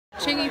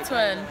Chingy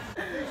twin.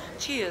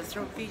 Cheers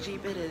from Fiji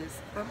Bitters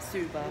from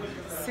Suva.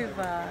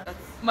 Suva.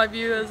 My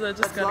viewers are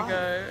just gonna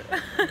go.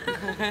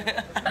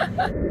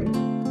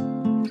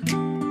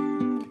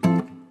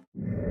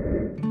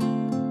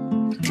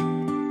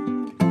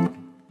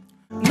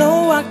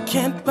 No, I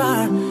can't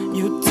buy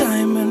you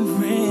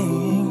diamond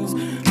rings.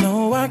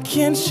 No, I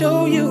can't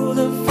show you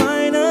the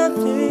finer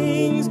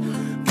things.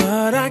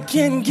 But I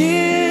can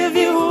give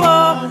you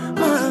all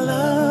my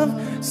love.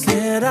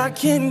 Said I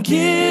can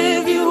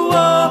give you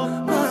all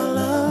my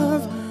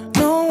love.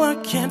 No, I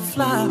can't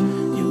fly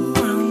you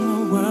around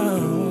the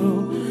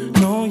world.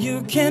 No,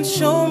 you can't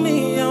show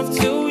me off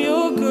to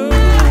your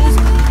girls.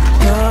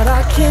 But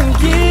I can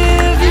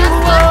give you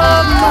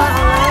all my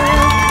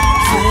love.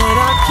 Said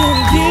I can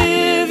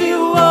give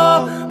you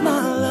all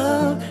my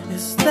love.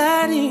 Is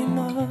that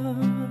enough?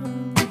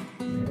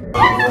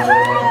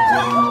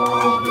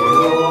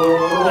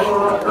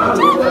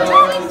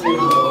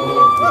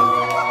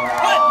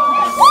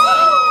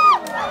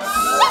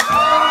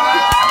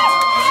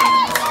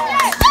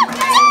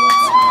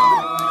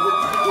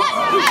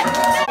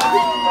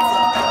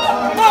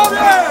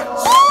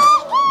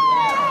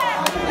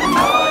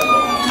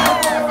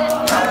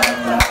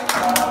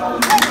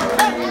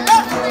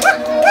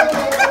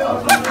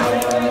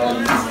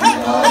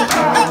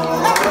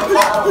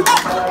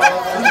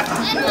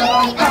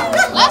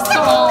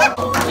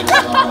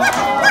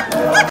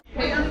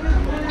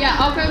 Yeah,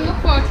 I'll go look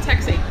for a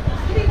taxi.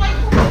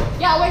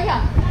 Yeah, wait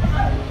here.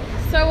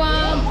 So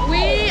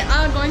we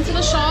are going to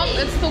the shop.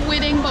 It's the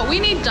wedding, but we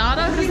need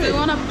data because we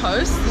want to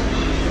post.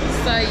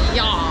 So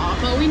yeah,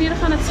 but we need to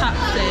find a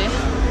taxi.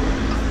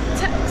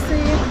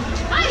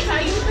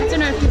 I don't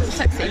know if it's a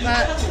taxi,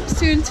 but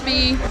soon to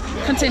be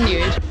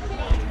continued.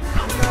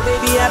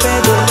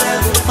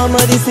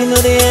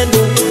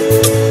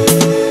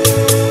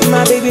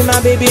 My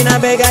baby, now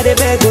beg I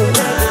beg.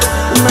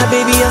 My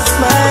baby, a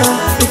smile.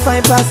 If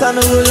I pass on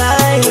the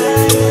line,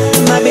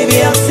 my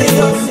baby, I'm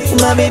single.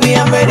 My baby,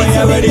 I'm ready. When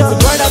you're ready to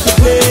burn up the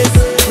place,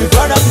 we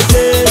burn up the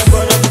place.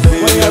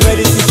 When you're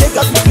ready to shake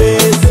up the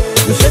place,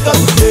 we shake up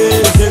the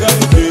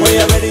place. When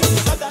you're ready to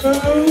shut up.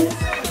 2,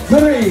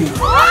 3.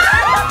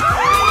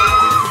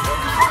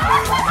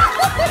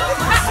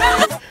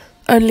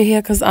 Only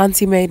here because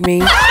Auntie made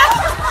me.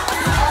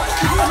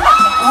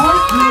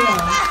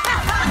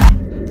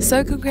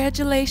 So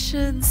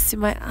congratulations to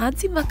my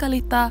Auntie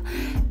Makalita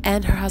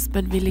and her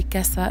husband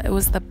Vilikesa. It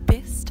was the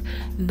best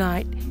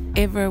night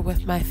ever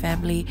with my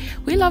family.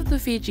 We love the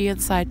Fijian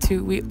side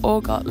too. We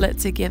all got lit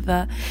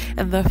together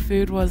and the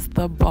food was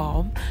the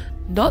bomb.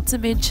 Not to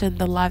mention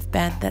the live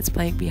band that's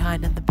playing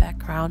behind in the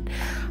background.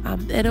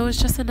 And it was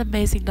just an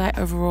amazing night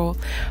overall.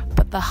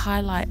 But the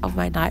highlight of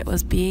my night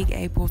was being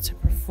able to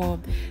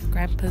perform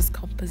Grandpa's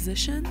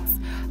compositions,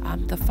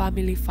 the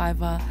Family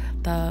Fiver,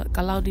 the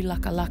Kalauni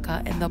Laka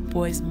Laka, and the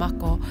Boys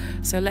Mako.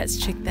 So let's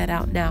check that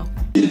out now.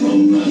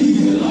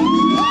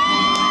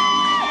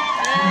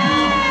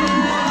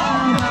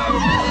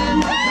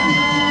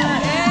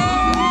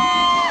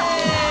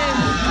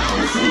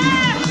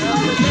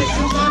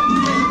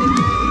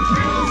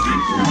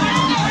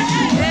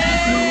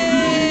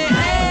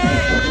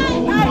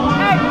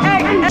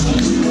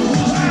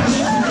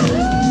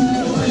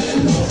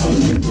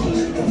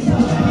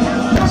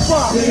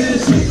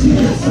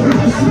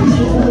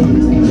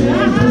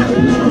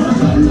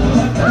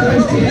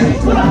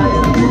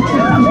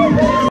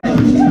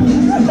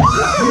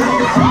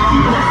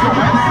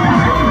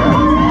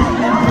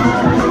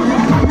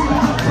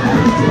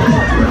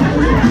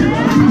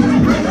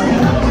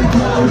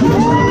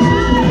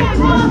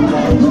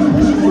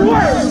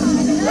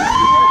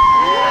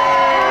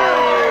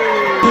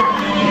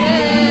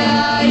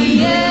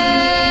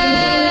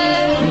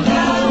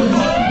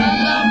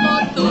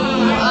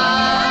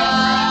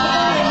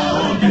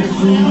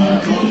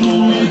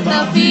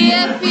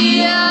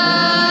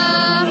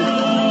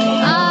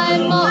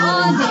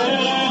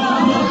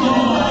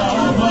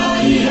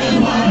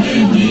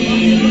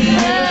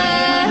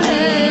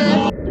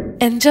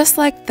 And just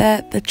like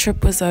that, the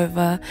trip was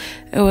over.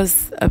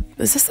 Is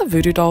this a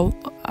voodoo doll?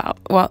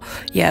 Well,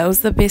 yeah, it was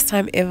the best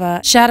time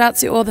ever. Shout out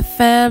to all the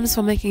fams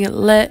for making it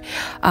lit.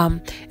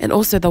 And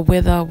also the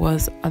weather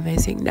was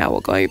amazing. Now we're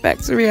going back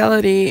to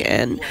reality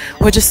and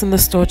we're just in the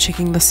store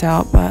checking this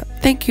out. But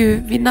thank you,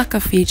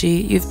 Vinaka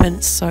Fiji. You've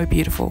been so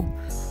beautiful.